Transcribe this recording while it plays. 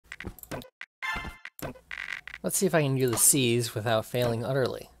Let's see if I can do the C's without failing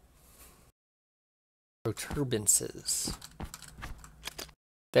utterly. Protuberances.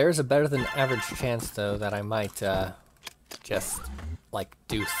 There's a better than average chance, though, that I might just, like,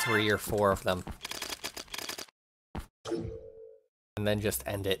 do 3 or 4 of them. And then just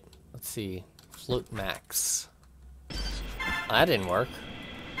end it. Let's see. Float max. That didn't work.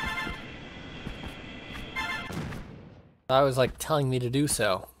 That was, like, telling me to do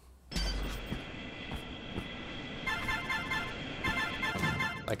so.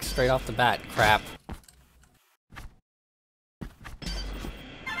 Like, straight off the bat. Crap.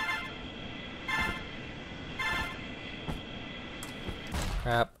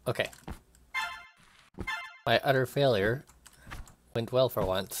 Crap. Okay. My utter failure went well for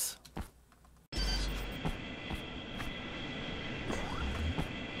once.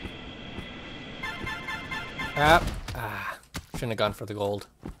 Crap. Ah, shouldn't have gone for the gold.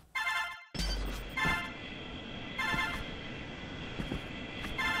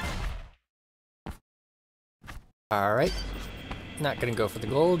 Alright. Not gonna go for the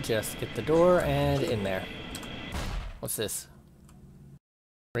gold, just get the door and in there. What's this?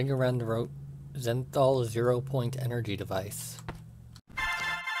 Ring around the rope. Zenthal 0-point energy device.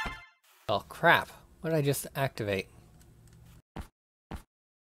 Oh crap. What did I just activate?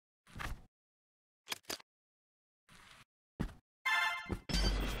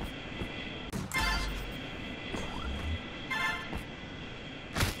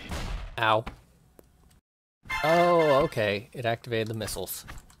 Ow. Oh, okay. It activated the missiles.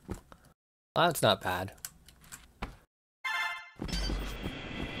 Well, that's not bad.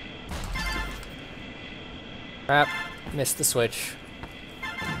 Crap. Missed the switch.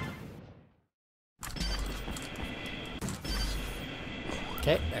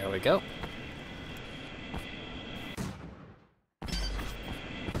 Okay, there we go.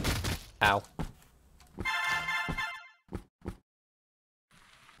 Ow.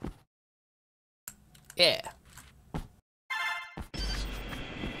 Yeah.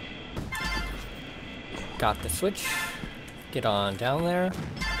 Got the switch. Get on down there.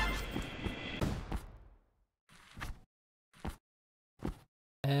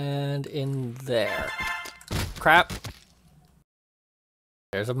 And in there. Crap.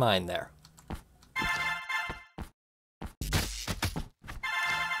 There's a mine there.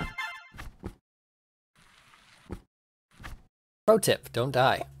 Pro tip, don't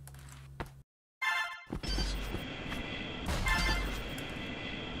die.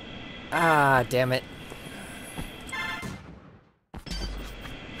 Ah, damn it.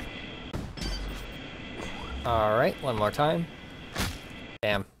 Alright, one more time.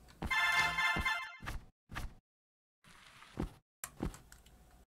 Damn.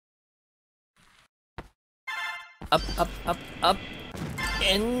 Up, up, up, up.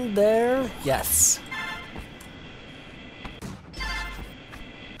 In there. Yes.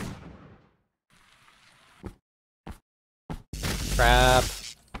 Crap.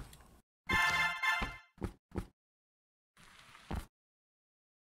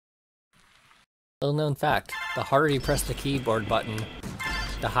 Little known fact, the harder you press the keyboard button,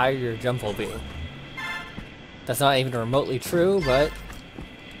 the higher your jump will be. That's not even remotely true, but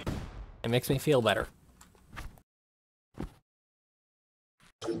it makes me feel better.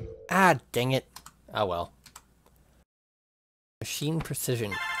 Ah, dang it. Oh well. Machine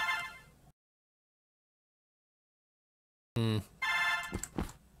precision. That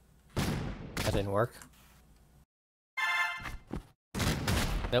didn't work.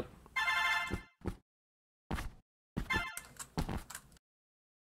 Nope.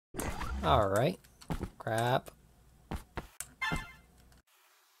 Alright. Crap.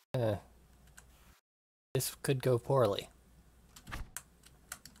 This could go poorly.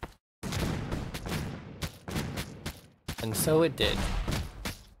 And so it did.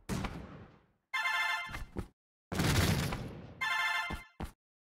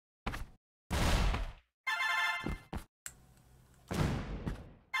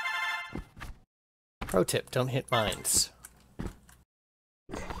 Pro tip, don't hit mines.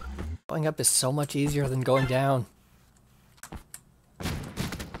 Going up is so much easier than going down.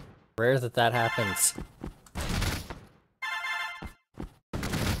 Rare that that happens.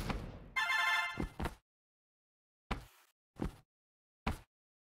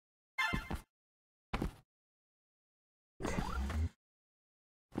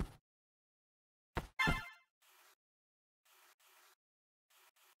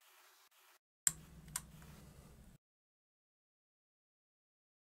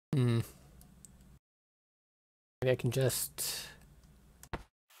 Maybe I can just...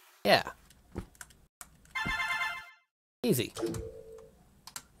 Yeah. Easy. Just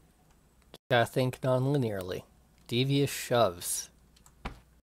gotta think non-linearly. Devious shoves.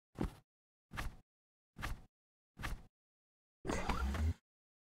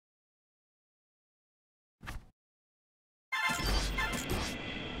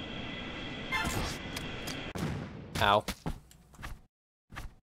 Ow.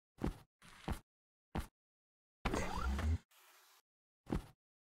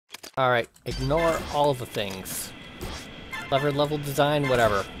 Alright, ignore all the things. Lever, level design,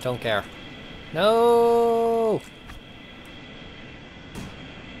 whatever. Don't care. No!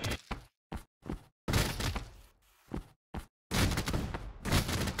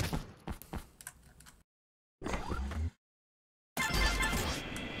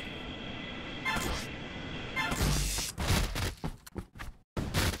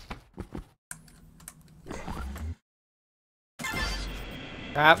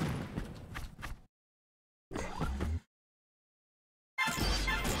 Crap.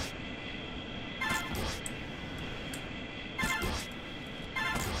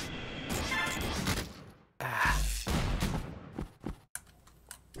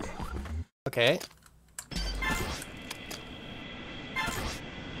 Okay.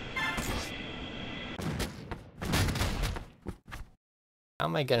 How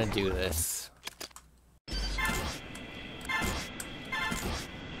am I gonna do this?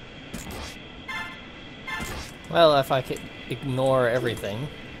 Well, if I could ignore everything,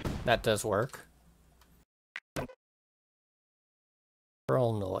 that does work.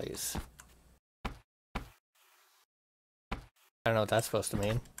 Pearl noise. I don't know what that's supposed to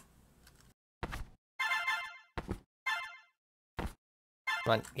mean.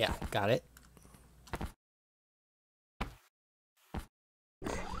 Come on, yeah, got it.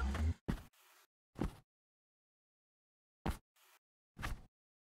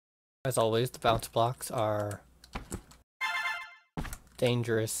 As always, the bounce blocks are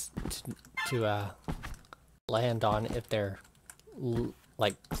dangerous to land on if they're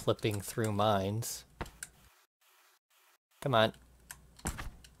like clipping through mines. Come on.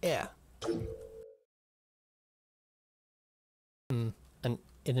 Yeah.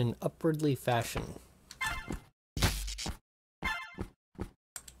 In an upwardly fashion.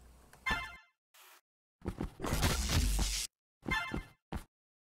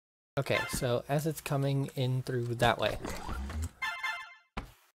 Okay, so as it's coming in through that way.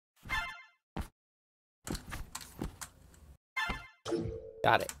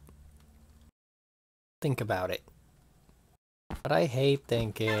 Got it. Think about it. But I hate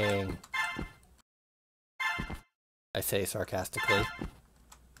thinking. I say sarcastically.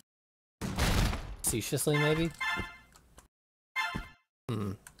 Facetiously, maybe?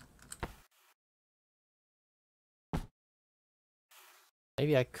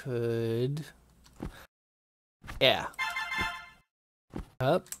 Maybe I could... Yeah.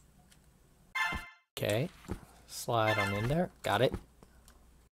 Up. Okay. Slide on in there. Got it.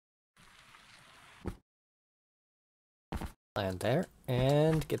 Land there.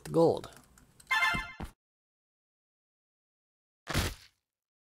 And get the gold.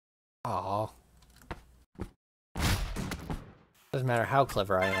 Aww. Doesn't matter how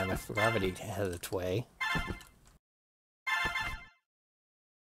clever I am if gravity has its way.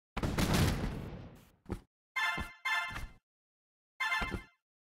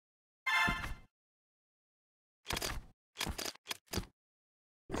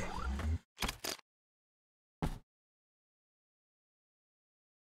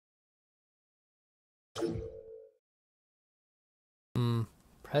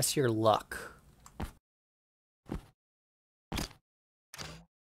 Press your luck.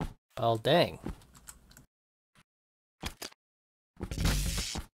 Well, dang.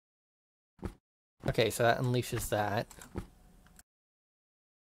 Okay, so that unleashes that.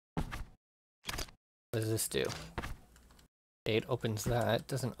 What does this do? It opens that.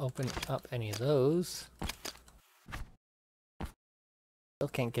 Doesn't open up any of those. Still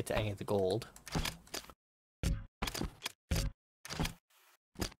can't get to any of the gold.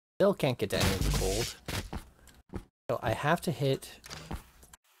 Still can't get to any of the gold. So I have to hit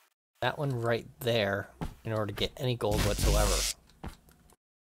that one right there in order to get any gold whatsoever.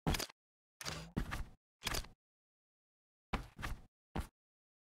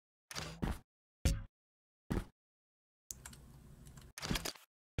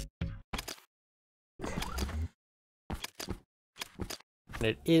 And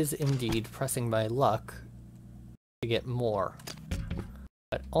it is indeed pressing my luck to get more.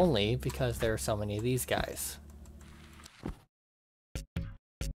 But only because there are so many of these guys.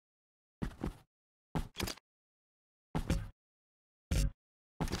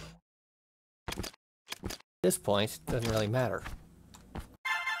 At this point, it doesn't really matter.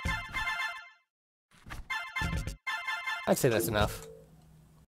 I'd say that's enough.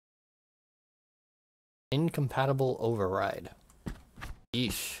 Incompatible override.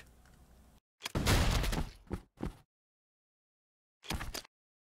 Yeesh.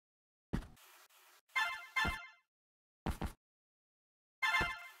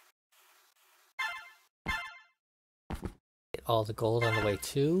 Get all the gold on the way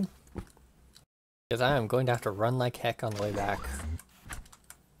too. Because I am going to have to run like heck on the way back.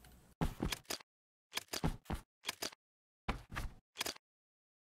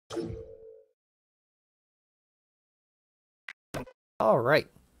 Alright.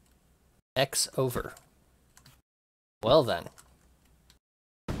 X over. Well then.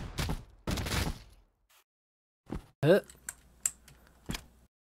 Up.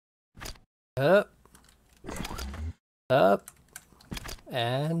 Up. Up.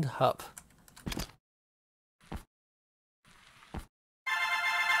 And up.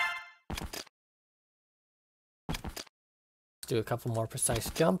 Do a couple more precise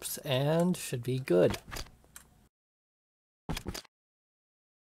jumps and should be good.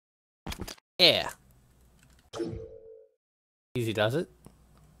 Yeah. Easy does it.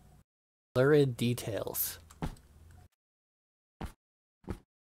 Lurid details.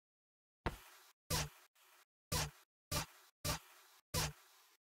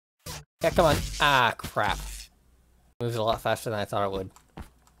 Yeah, come on. Ah, crap. Moves a lot faster than I thought it would.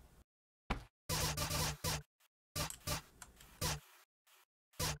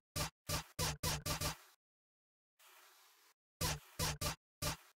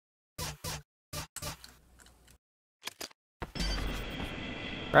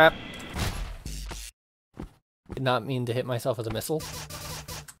 Crap. Did not mean to hit myself with a missile.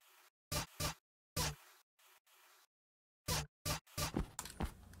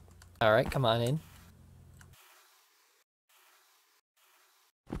 Alright, come on in.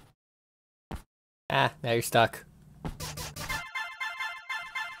 Ah, now you're stuck.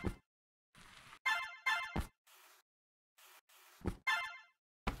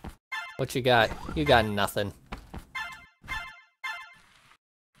 What you got? You got nothing.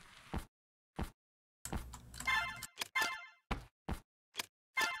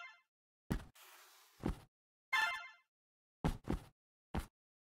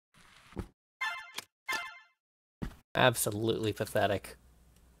 Absolutely pathetic.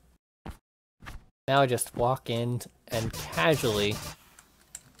 Now I just walk in and casually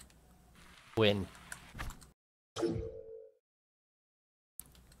win.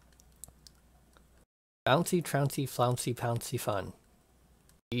 Bouncy, trouncy, flouncy, pouncy fun.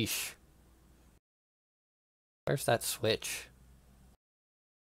 Yeesh. Where's that switch?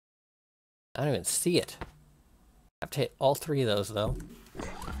 I don't even see it. I have to hit all three of those though.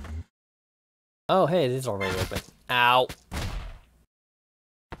 Oh, hey, it is already open. Ow.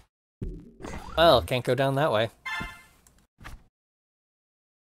 Well, can't go down that way.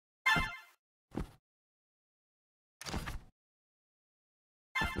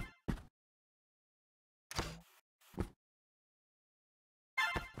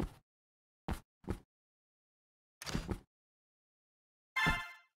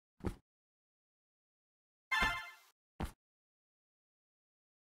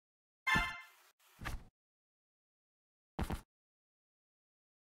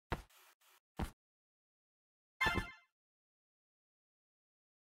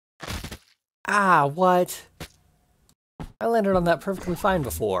 Ah, what? I landed on that perfectly fine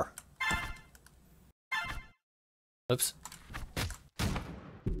before. Oops.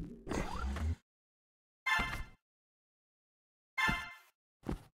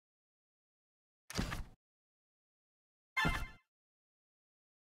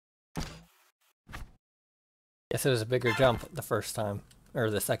 Guess it was a bigger jump the first time, or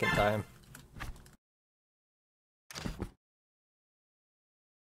the second time.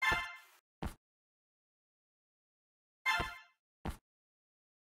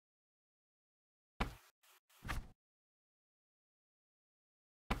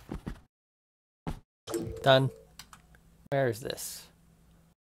 Done. Where is this?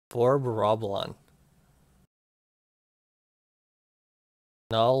 Borb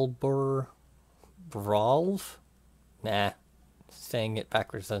Nulbur Brolv? Nah. Saying it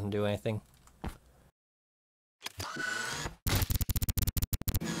backwards doesn't do anything.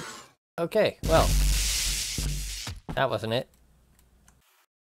 Okay, well. That wasn't it.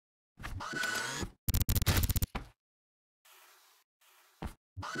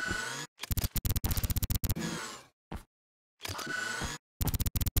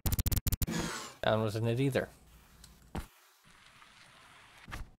 That wasn't it either.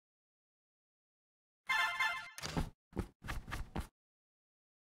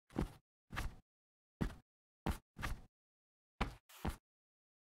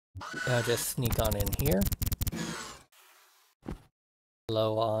 Now just sneak on in here.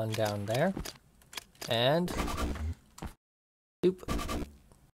 Low on down there. And... Oop.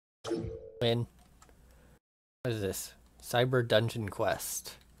 Win. What is this? Cyber Dungeon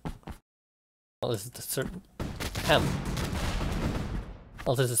Quest. Well, this is the certain...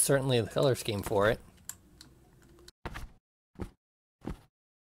 Well, this is certainly the color scheme for it.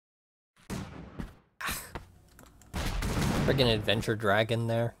 Friggin' adventure dragon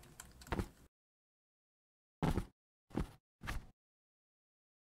there.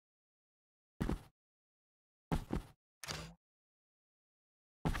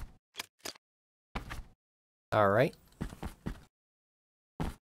 Alright.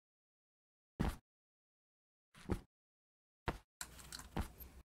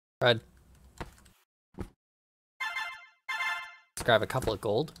 Let's grab a couple of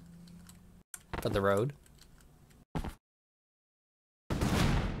gold for the road.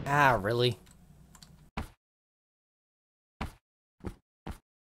 Ah, really?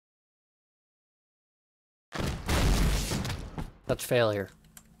 Such failure.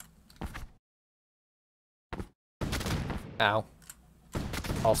 Ow.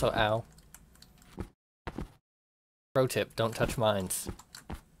 Also ow. Pro tip, don't touch mines.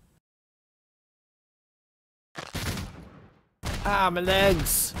 Ah, my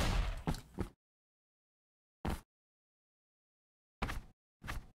legs!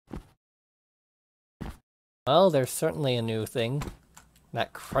 Well, there's certainly a new thing.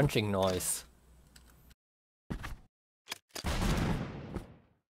 That crunching noise.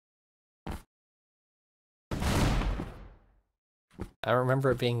 I don't remember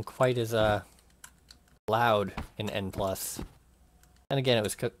it being quite as loud in N+. And again, it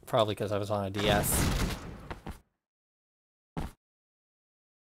was probably because I was on a DS.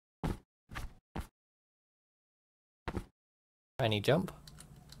 Tiny jump.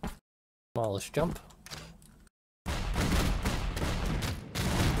 Smallish jump.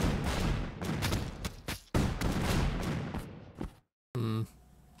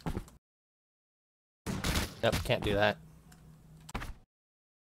 Nope, can't do that.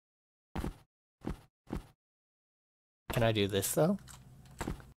 Can I do this, though?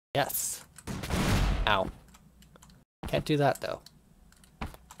 Yes. Ow. Can't do that, though.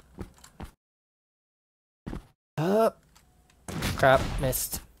 Crap,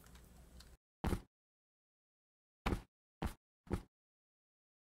 missed.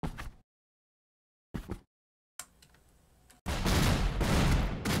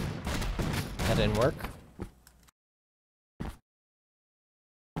 That didn't work.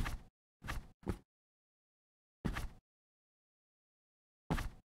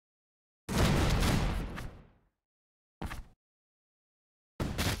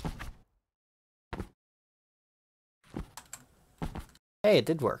 Hey, it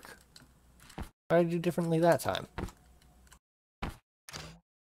did work. What did I do differently that time?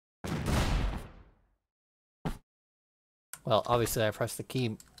 Well, obviously I pressed the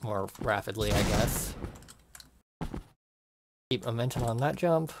key more rapidly, I guess. Keep momentum on that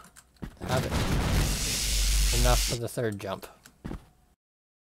jump. Have it. Enough for the third jump.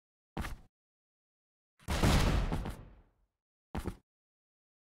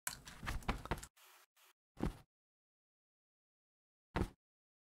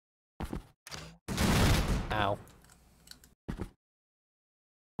 Ow.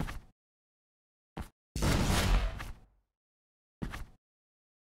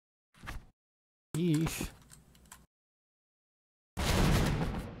 Yeesh.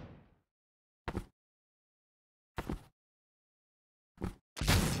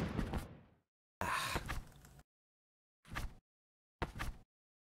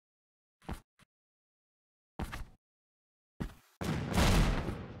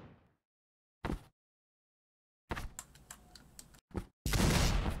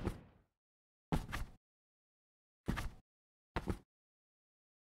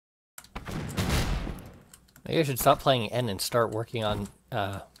 Maybe I should stop playing N and start working on,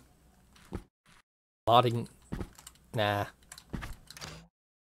 modding. Nah.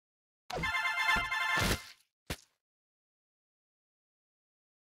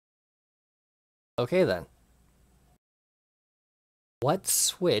 Okay then. What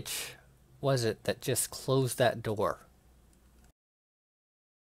switch was it that just closed that door?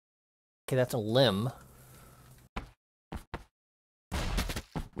 Okay, that's a limb.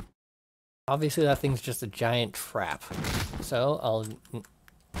 Obviously that thing's just a giant trap. So I'll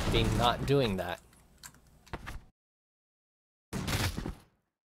be not doing that.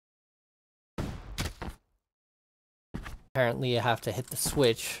 Apparently you have to hit the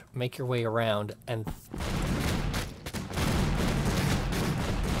switch, make your way around, and...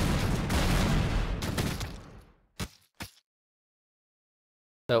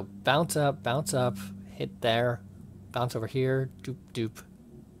 So bounce up, hit there, bounce over here, doop doop.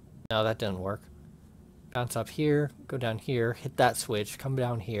 No, that didn't work. Bounce up here, go down here, hit that switch, come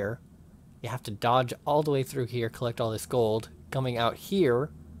down here. You have to dodge all the way through here, collect all this gold. Coming out here,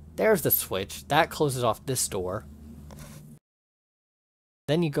 there's the switch. That closes off this door.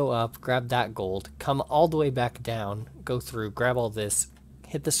 Then you go up, grab that gold, come all the way back down, go through, grab all this,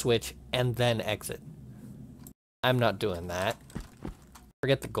 hit the switch, and then exit. I'm not doing that.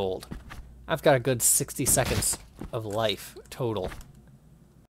 Forget the gold. I've got a good 60 seconds of life total.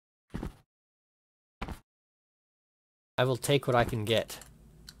 I will take what I can get.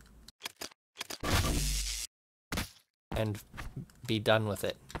 And be done with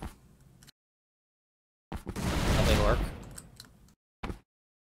it. Nothing work.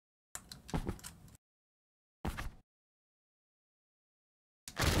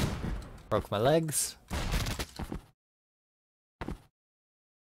 Broke my legs.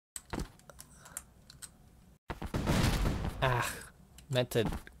 Ah, meant to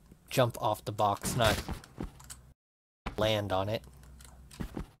jump off the box, not land on it.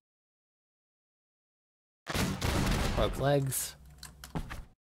 Broke legs.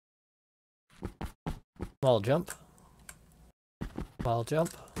 Wall jump. Wall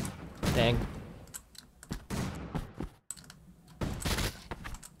jump. Dang.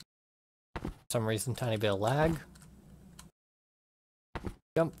 For some reason, tiny bit of lag.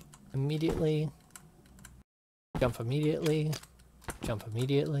 Jump immediately. Jump immediately. Jump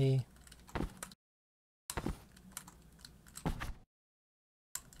immediately.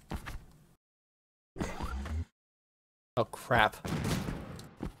 Oh crap.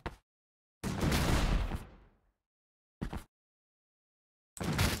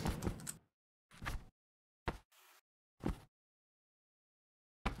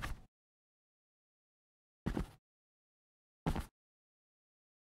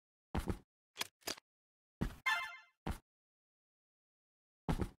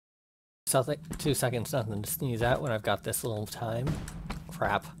 So 2 seconds, nothing to sneeze at when I've got this little time.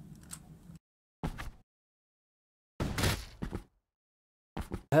 Crap.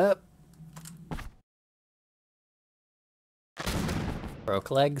 Up.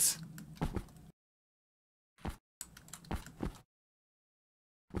 Broke legs.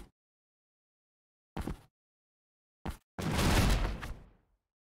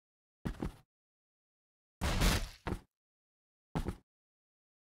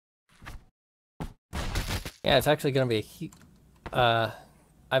 Yeah, it's actually going to be I'm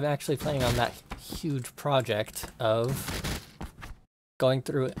actually planning on that huge project of going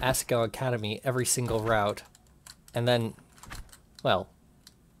through ASCO Academy every single route, and then, well,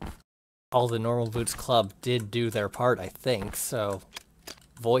 all the Normal Boots Club did do their part, I think, so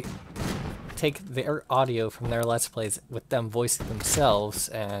take their audio from their Let's Plays with them voicing themselves,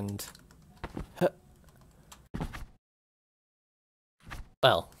 and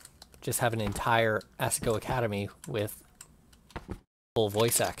well, just have an entire ASCO Academy with full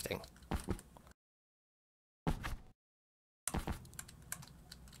voice acting.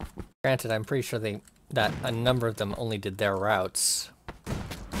 Granted, I'm pretty sure that a number of them only did their routes.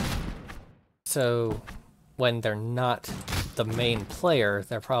 So when they're not the main player,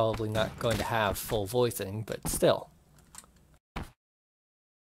 they're probably not going to have full voicing, but still.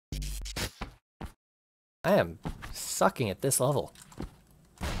 I am sucking at this level.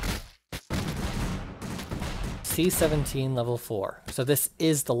 C15 level 4. So this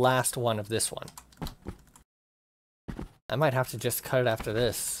is the last one of this one. I might have to just cut it after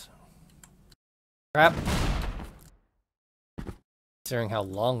this. Crap. Considering how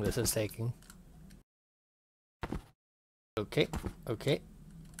long this is taking. Okay, okay.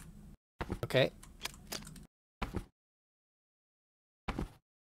 Okay.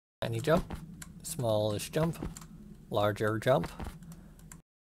 Tiny jump. Smallish jump. Larger jump.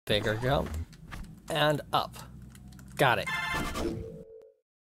 Bigger jump. And up. Got it.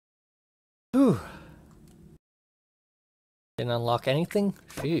 Whew. Didn't unlock anything?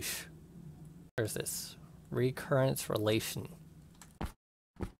 Sheesh. Where's this? Recurrence relation.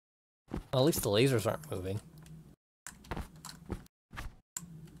 Well, at least the lasers aren't moving.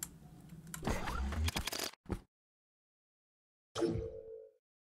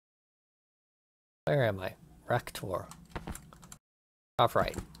 Where am I? Rector. Top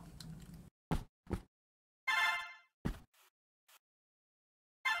right.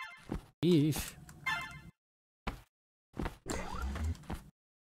 Yeesh.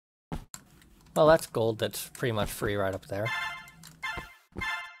 Well, that's gold that's pretty much free right up there.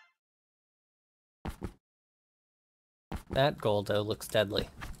 That gold, though, looks deadly.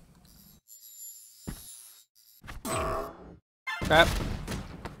 Crap.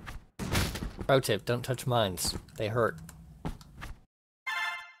 Pro tip, don't touch mines. They hurt.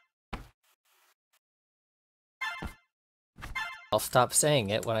 I'll stop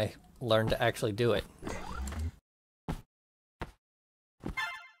saying it when I learn to actually do it.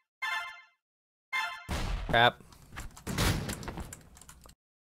 Crap.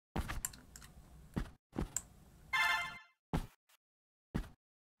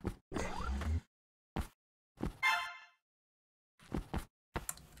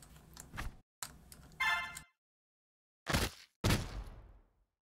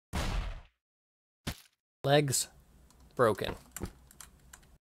 Legs broken.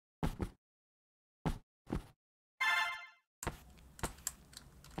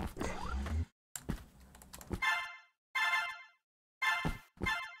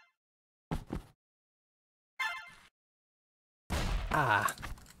 Ah.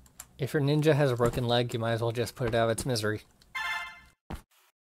 If your ninja has a broken leg, you might as well just put it out of its misery.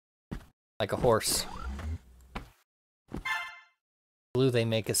 Like a horse. Glue they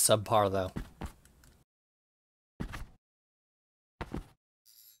make is subpar, though.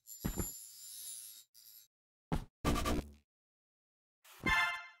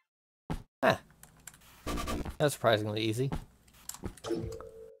 Ah. That's surprisingly easy.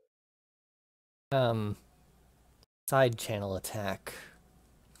 Side channel attack.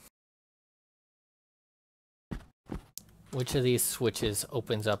 Which of these switches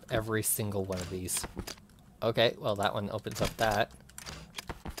opens up every single one of these? Okay, well that one opens up that.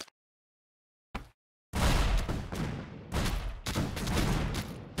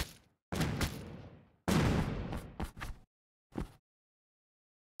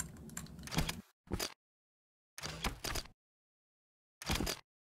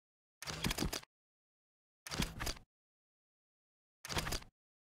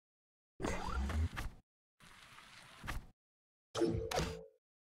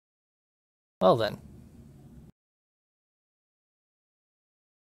 Well then.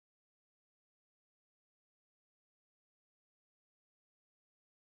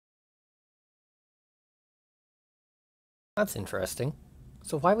 That's interesting.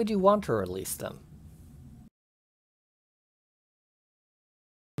 So why would you want to release them?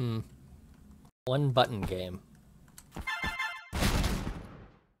 One button game.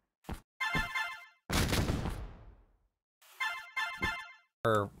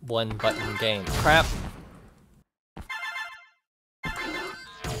 Or one button game. Crap!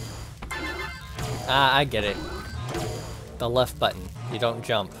 Ah, I get it. The left button. You don't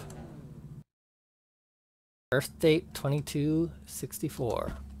jump. Birth date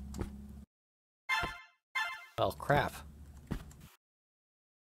 2264. Well, crap.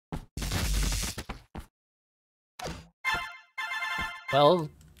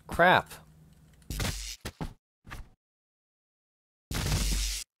 Well, crap.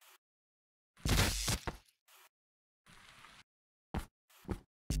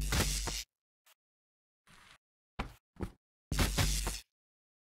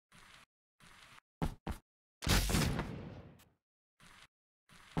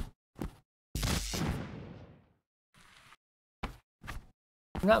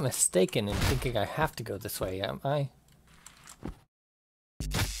 I'm not mistaken in thinking I have to go this way, am I?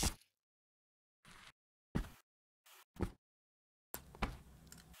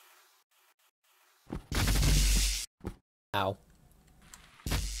 Ow.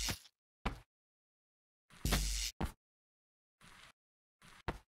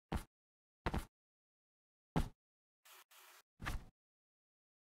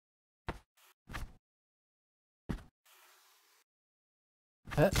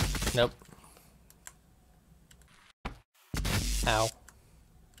 Nope. Ow.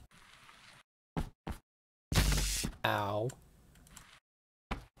 Ow.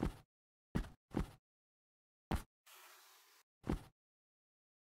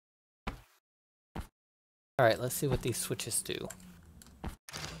 Alright, let's see what these switches do.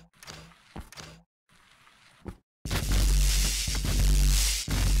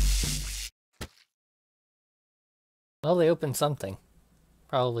 Well, they open something.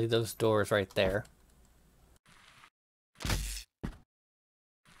 Probably those doors right there.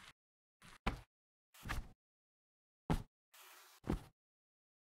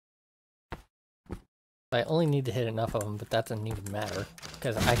 I only need to hit enough of them, but that doesn't even matter.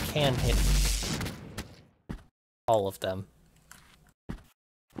 Because I can hit all of them.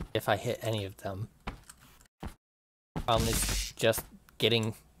 If I hit any of them. Problem is just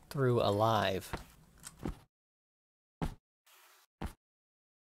getting through alive.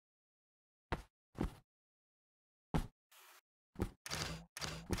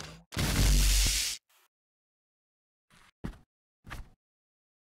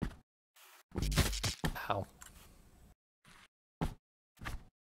 Ow.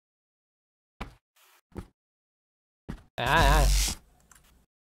 Ah!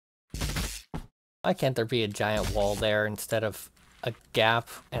 Why can't there be a giant wall there instead of a gap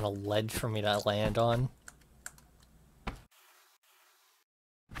and a ledge for me to land on?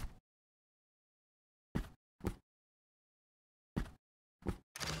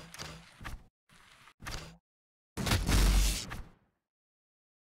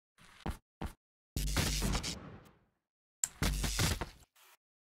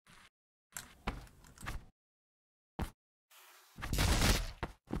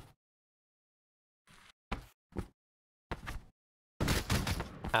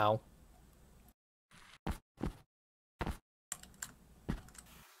 Ow.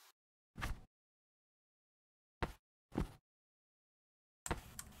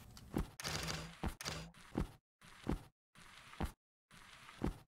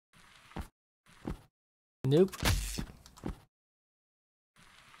 Nope.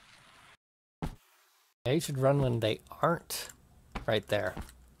 Yeah, you should run when they aren't right there.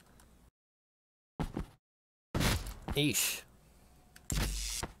 Eesh.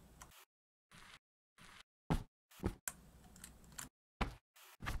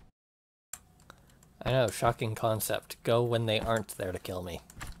 I know, shocking concept. Go when they aren't there to kill me.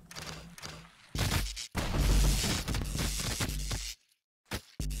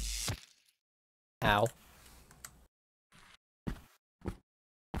 Ow.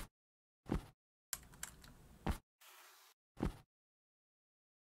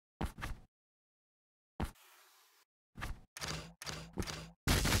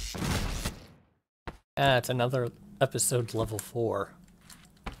 Ah, it's another episode level 4.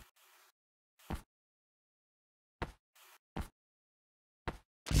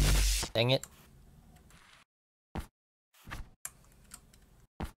 Dang it.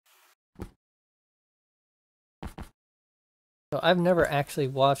 So I've never actually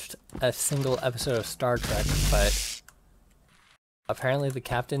watched a single episode of Star Trek, but apparently the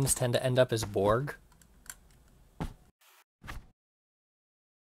captains tend to end up as Borg.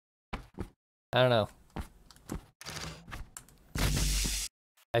 I don't know.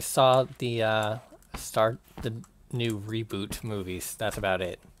 I saw the the new reboot movies. That's about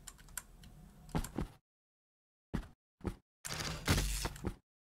it.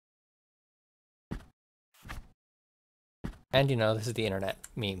 And you know, this is the internet.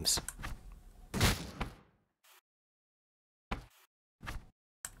 Memes.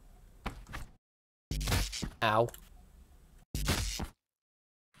 Ow.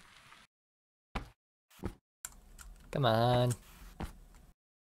 Come on.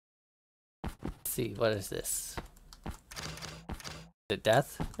 Let's see, what is this? Is it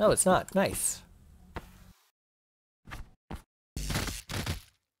death? No, it's not. Nice.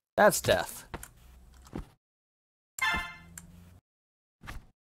 That's death.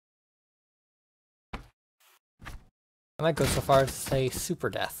 I might go so far as to say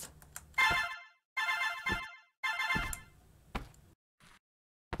super death.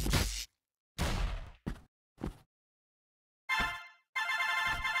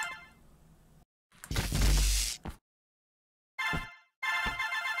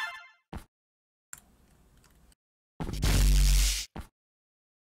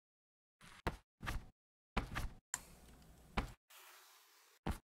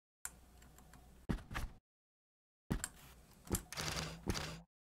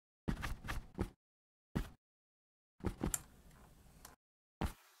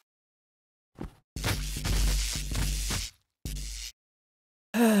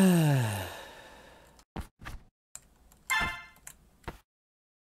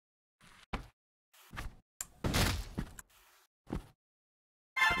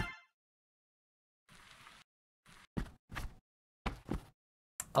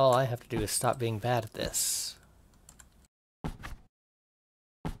 All I have to do is stop being bad at this.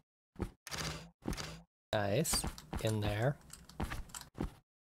 Nice. In there.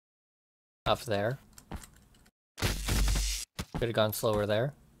 Up there. Could have gone slower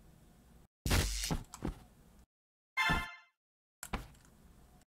there.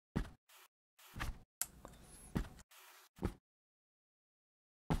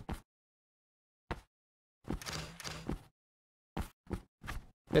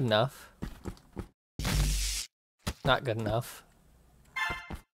 Good enough. Not good enough.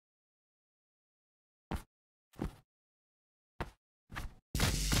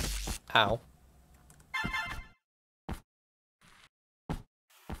 Ow.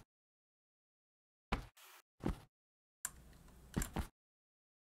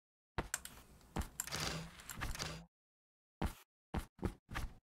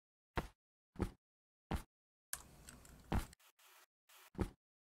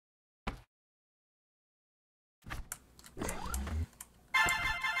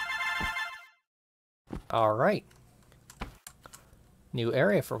 Alright. New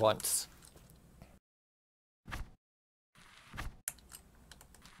area for once.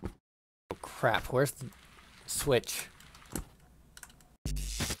 Oh crap, where's the switch?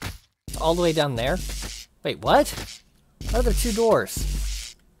 All the way down there? Wait, what? Why are there two doors?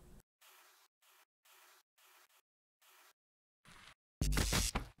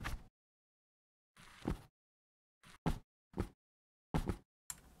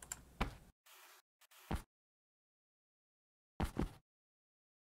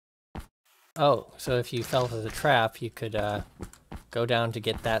 Oh, so if you fell for the trap, you could go down to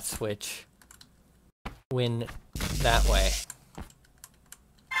get that switch, win that way.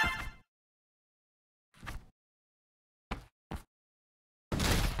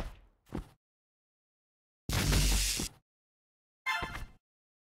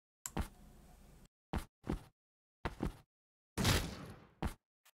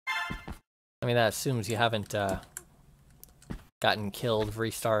 I mean, that assumes you haven't gotten killed,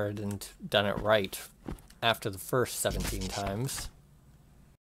 restarted, and done it right after the first 17 times.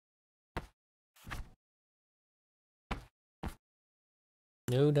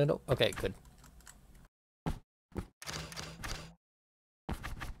 No, no, no. Okay, good.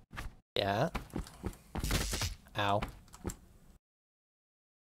 Yeah. Ow.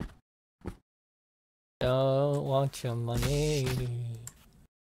 Don't want your money.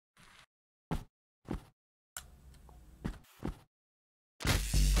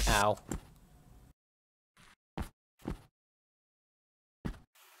 Ow.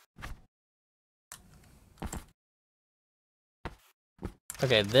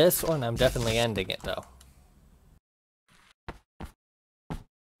 Okay, this one I'm definitely ending it though.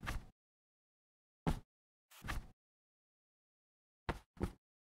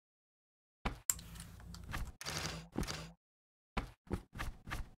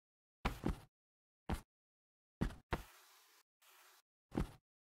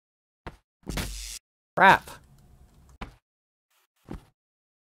 Crap.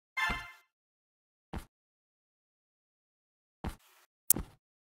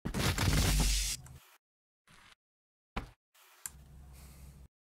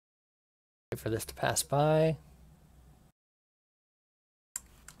 Wait for this to pass by.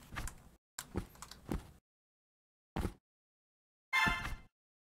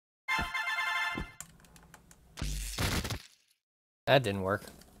 That didn't work.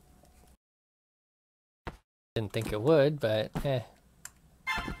 Didn't think it would, but eh.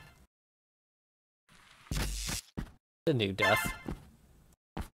 The new death.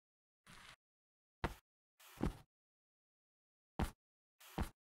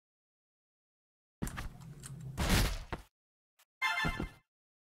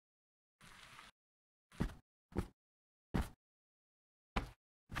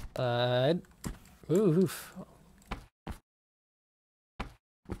 Oof.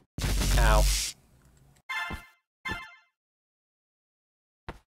 Ow.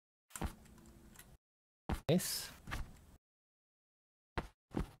 Nice.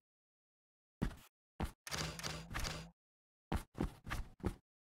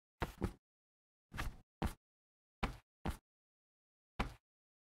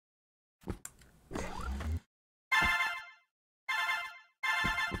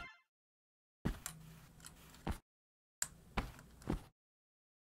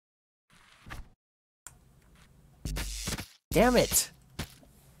 Damn it!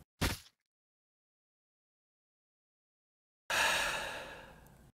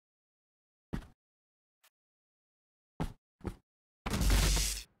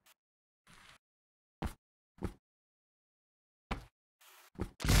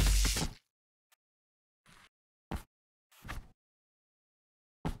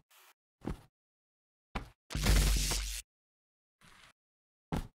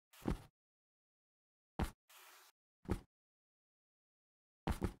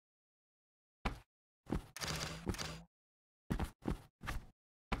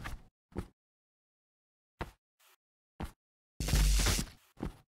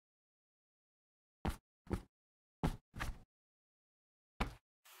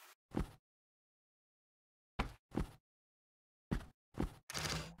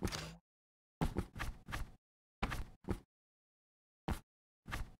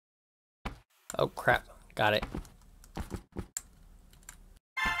 Oh crap, got it.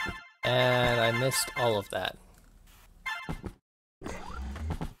 And I missed all of that.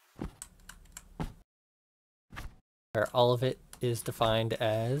 Where all of it is defined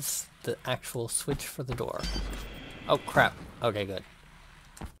as the actual switch for the door. Oh crap, okay, good.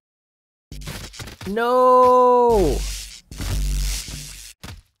 No!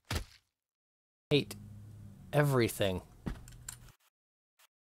 Hate everything.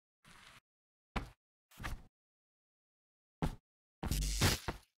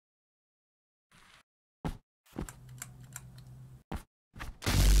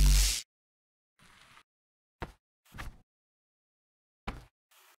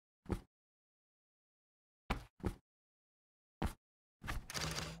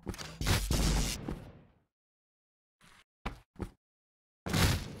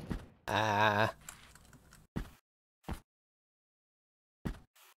 Ah.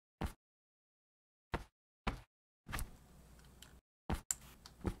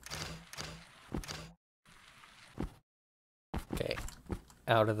 Okay.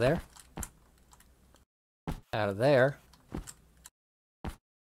 Out of there. Out of there.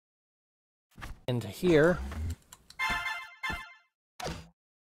 Into here.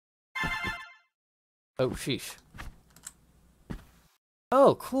 Oh, sheesh.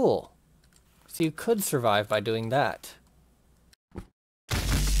 Oh, cool. So you could survive by doing that.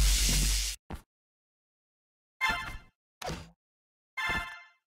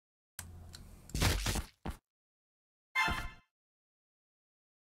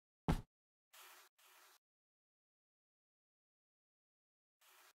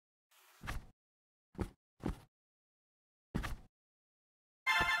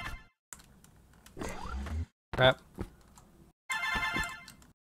 Crap.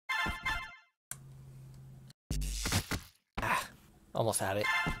 Ah, almost had it.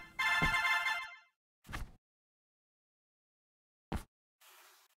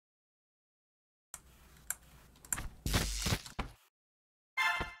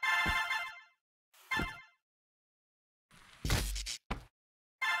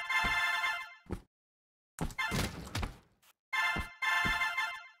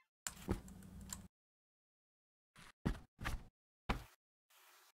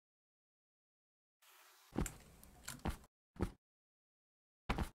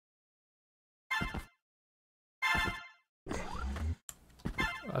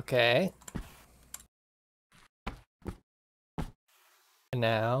 Okay. And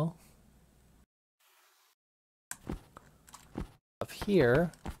now, up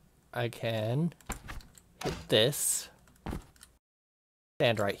here, I can hit this.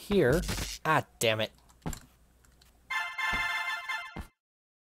 Stand right here. Ah, damn it.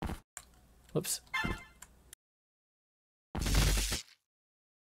 Whoops.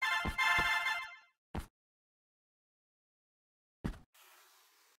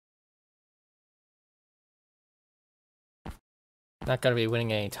 Not gonna be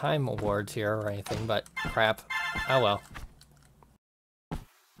winning any time awards here or anything, but crap. Oh well.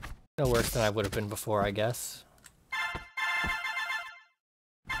 No worse than I would have been before, I guess.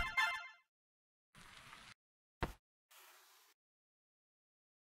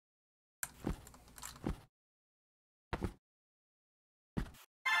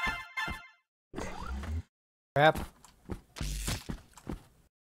 Crap.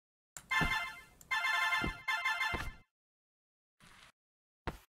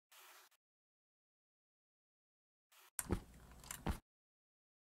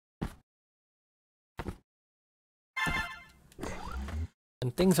 When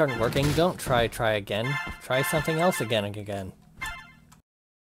things aren't working, don't try again. Try something else again and again.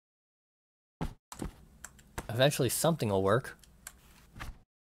 Eventually something will work.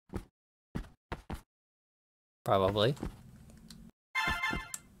 Probably.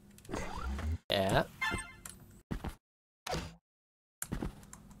 Yeah.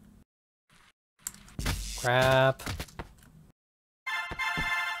 Crap.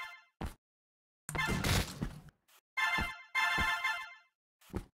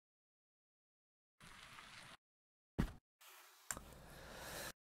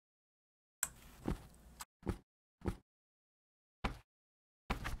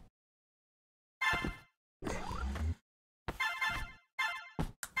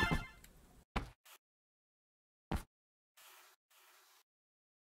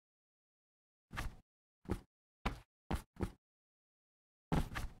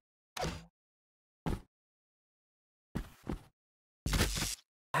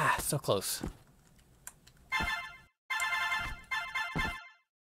 Ah, so close.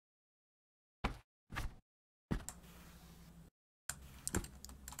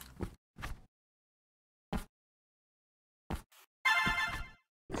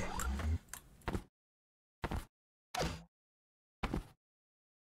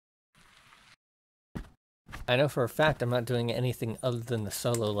 I know for a fact I'm not doing anything other than the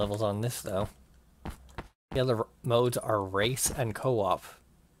solo levels on this, though. The other modes are race and co-op.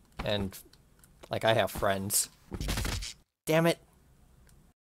 And, like, I have friends. Damn it!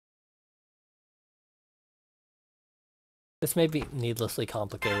 This may be needlessly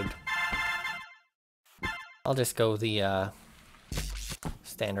complicated. I'll just go the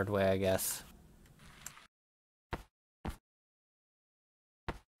standard way, I guess.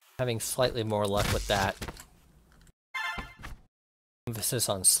 Having slightly more luck with that. Emphasis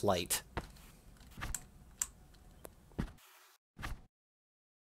on slight.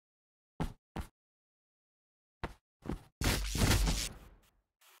 Of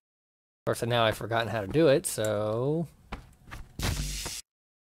course, now I've forgotten how to do it, so...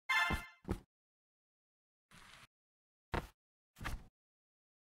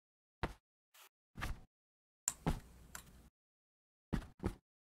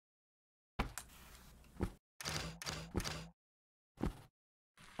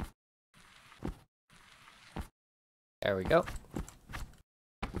 There we go.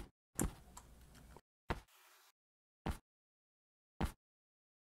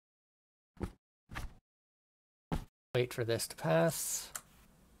 Wait for this to pass.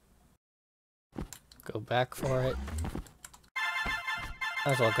 Go back for it.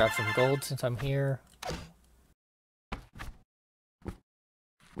 Might as well grab some gold since I'm here.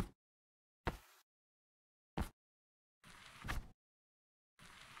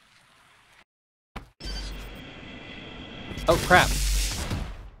 Oh crap!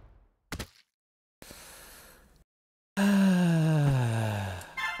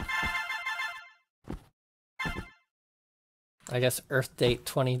 I guess Earth date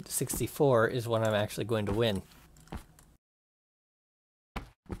 2064 is when I'm actually going to win.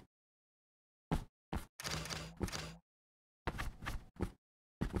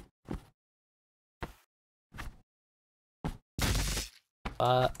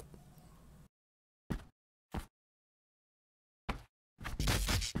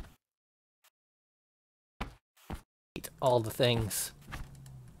 Eat all the things.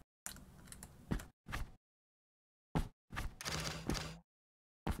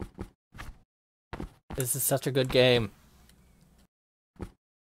 This is such a good game.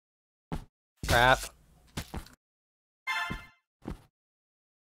 Crap.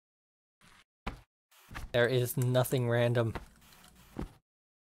 There is nothing random.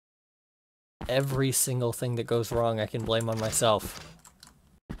 Every single thing that goes wrong I can blame on myself.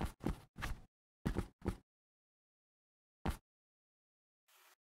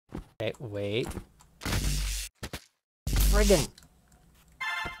 Okay, wait. Friggin'!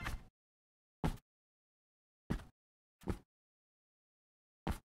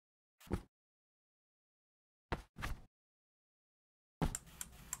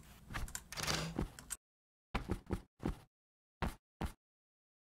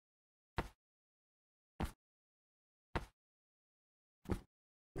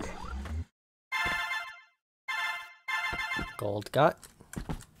 Gold got.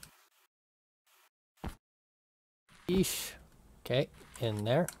 Eesh. Okay, in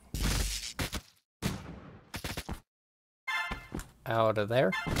there. Out of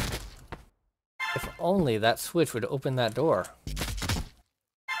there. If only that switch would open that door.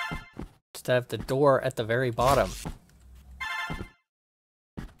 Instead of the door at the very bottom.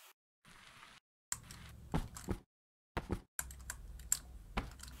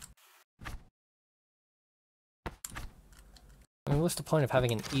 I mean, what's the point of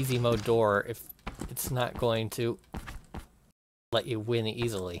having an easy mode door if it's not going to let you win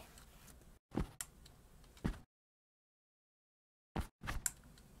easily?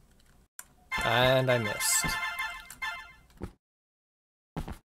 And I missed.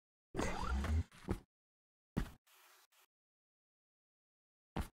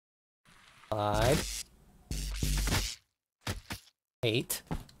 Five. 8.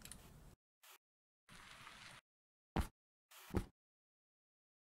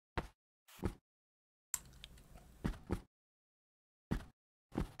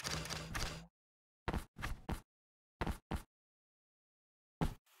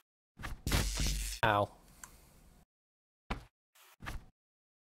 Ow.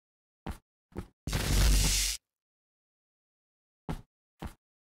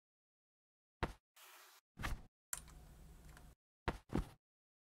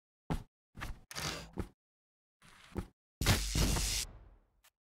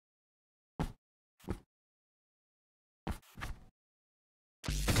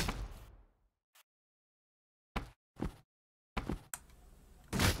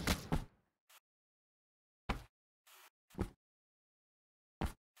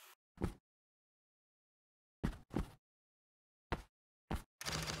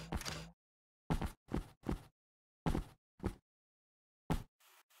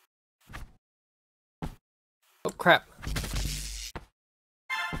 Oh, crap.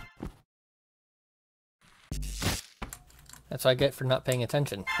 That's what I get for not paying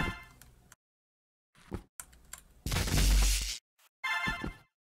attention.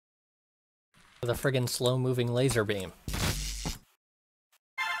 With a friggin' slow-moving laser beam.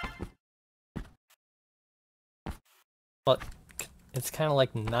 But it's kind of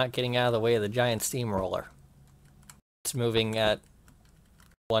like not getting out of the way of the giant steamroller. It's moving at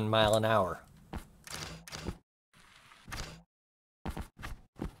 1 mile an hour.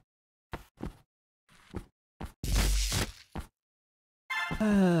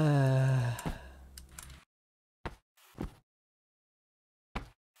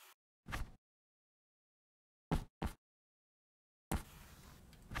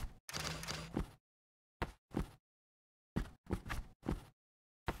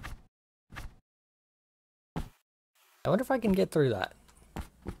 I wonder if I can get through that.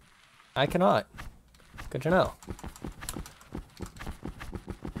 I cannot. Good to know.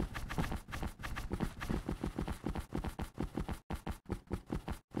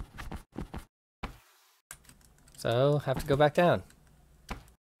 So, have to go back down.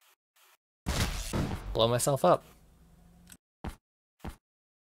 Blow myself up.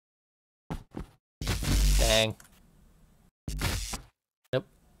 Dang. Nope.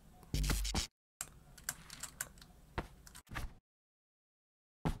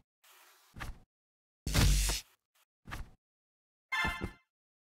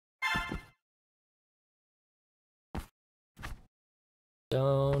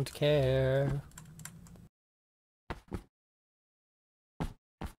 Don't care.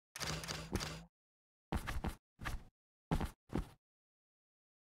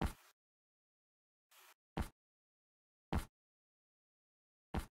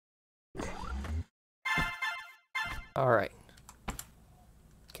 Alright.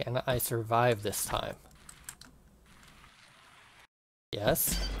 Can I survive this time?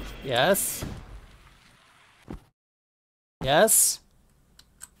 Yes. Yes. Yes.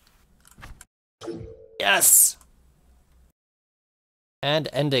 Yes! And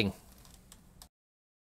ending.